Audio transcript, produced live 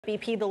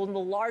BP, the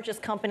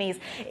largest companies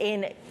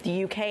in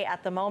the UK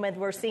at the moment.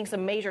 We're seeing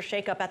some major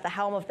shakeup at the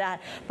helm of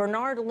that.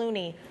 Bernard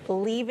Looney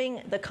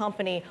leaving the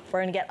company.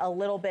 We're going to get a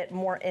little bit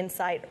more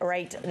insight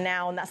right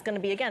now, and that's going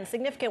to be, again,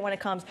 significant when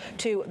it comes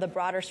to the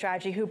broader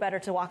strategy. Who better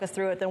to walk us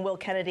through it than Will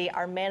Kennedy,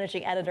 our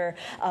managing editor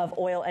of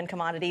Oil and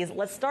Commodities.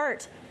 Let's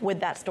start with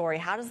that story.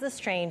 How does this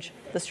change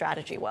the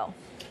strategy, Will?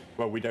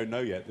 Well, we don't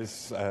know yet.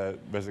 This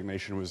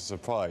resignation was a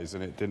surprise,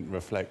 and it didn't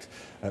reflect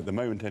at the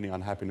moment any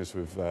unhappiness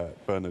with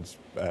Bernard's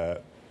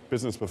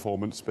business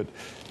performance, but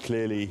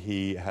clearly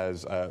he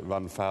has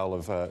run foul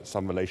of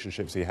some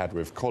relationships he had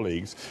with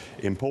colleagues.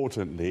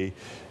 Importantly,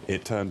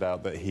 it turned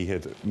out that he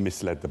had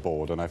misled the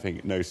board, and I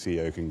think no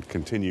CEO can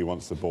continue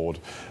once the board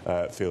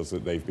feels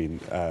that they've been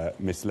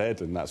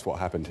misled, and that's what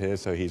happened here,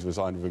 so he's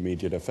resigned with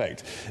immediate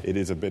effect. It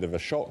is a bit of a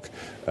shock.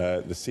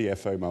 The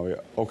CFO, Murray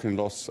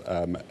Auchincloss,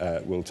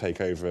 will take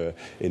over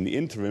in the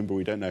interim, but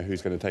we don't know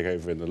who's going to take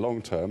over in the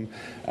long term,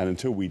 and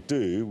until we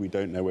do, we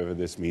don't know whether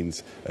this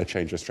means a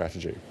change of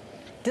strategy.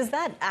 Does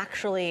that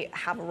actually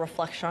have a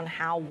reflection on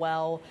how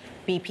well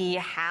BP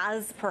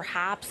has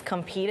perhaps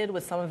competed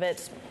with some of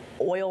its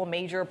oil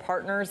major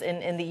partners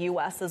in the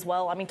U.S. as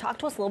well? I mean, talk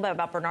to us a little bit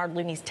about Bernard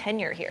Looney's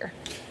tenure here.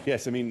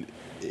 Yes, I mean,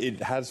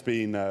 it has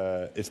been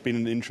it's been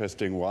an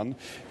interesting one.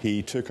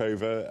 He took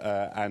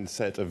over and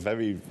set a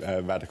very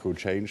radical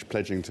change,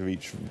 pledging to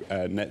reach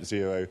net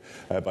zero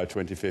by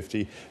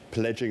 2050,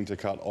 pledging to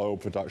cut oil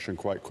production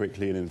quite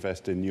quickly and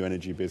invest in new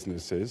energy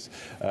businesses.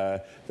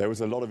 There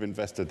was a lot of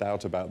investor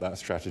doubt about that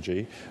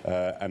strategy,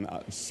 and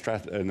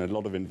a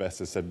lot of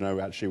investors said, no,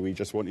 actually, we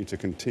just want you to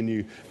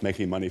continue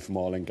making money from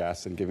oil and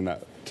gas and giving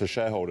that to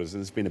shareholders.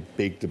 And there's been a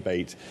big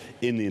debate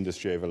in the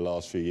industry over the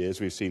last few years.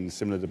 We've seen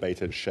similar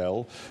debate at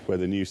Shell, where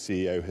the new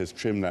CEO has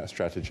trimmed that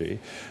strategy.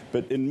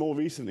 But in more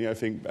recently, I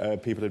think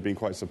people have been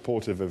quite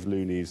supportive of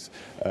Looney's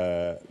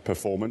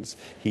performance.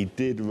 He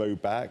did row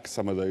back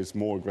some of those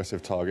more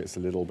aggressive targets a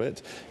little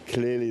bit.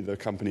 Clearly, the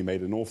company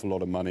made an awful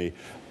lot of money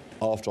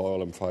after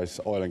oil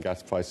and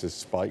gas prices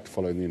spiked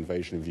following the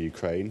invasion of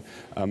Ukraine.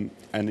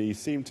 And he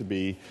seemed to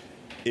be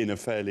in a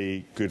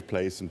fairly good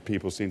place, and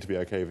people seem to be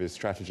okay with his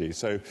strategy.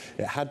 So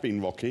it had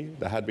been rocky,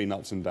 there had been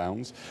ups and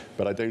downs,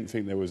 but I don't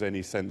think there was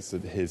any sense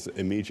that his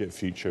immediate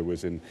future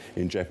was in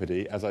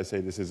jeopardy. As I say,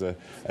 this is a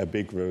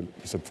big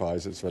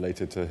surprise. It's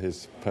related to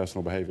his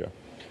personal behavior.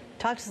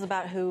 Talk to us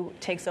about who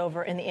takes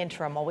over in the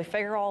interim. While we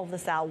figure all of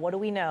this out, what do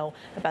we know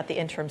about the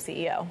interim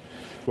CEO?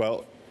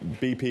 Well,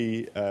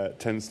 BP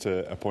tends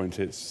to appoint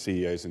its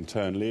CEOs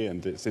internally,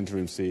 and its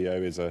interim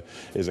CEO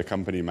is a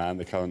company man,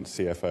 the current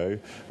CFO,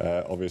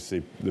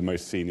 obviously the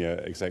most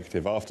senior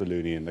executive after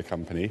Looney in the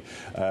company.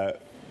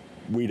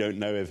 We don't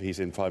know if he's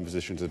in prime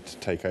position to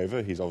take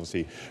over. He's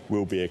obviously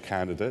will be a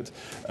candidate.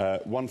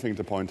 One thing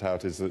to point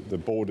out is that the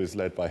board is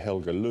led by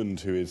Helge Lund,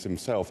 who is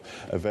himself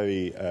a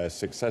very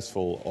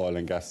successful oil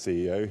and gas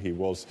CEO. He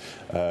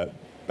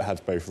has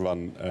both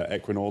run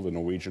Equinor, the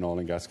Norwegian oil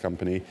and gas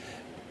company,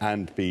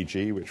 and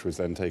BG, which was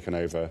then taken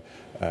over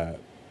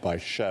by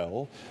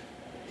Shell.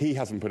 He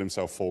hasn't put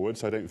himself forward,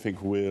 so I don't think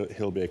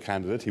he'll be a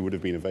candidate. He would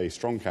have been a very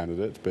strong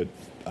candidate, but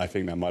I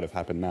think that might have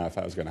happened now if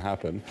that was going to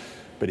happen.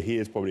 But he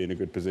is probably in a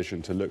good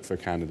position to look for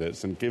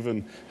candidates. And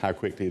given how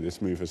quickly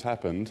this move has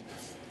happened,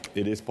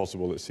 it is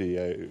possible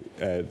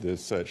that the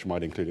search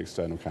might include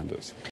external candidates.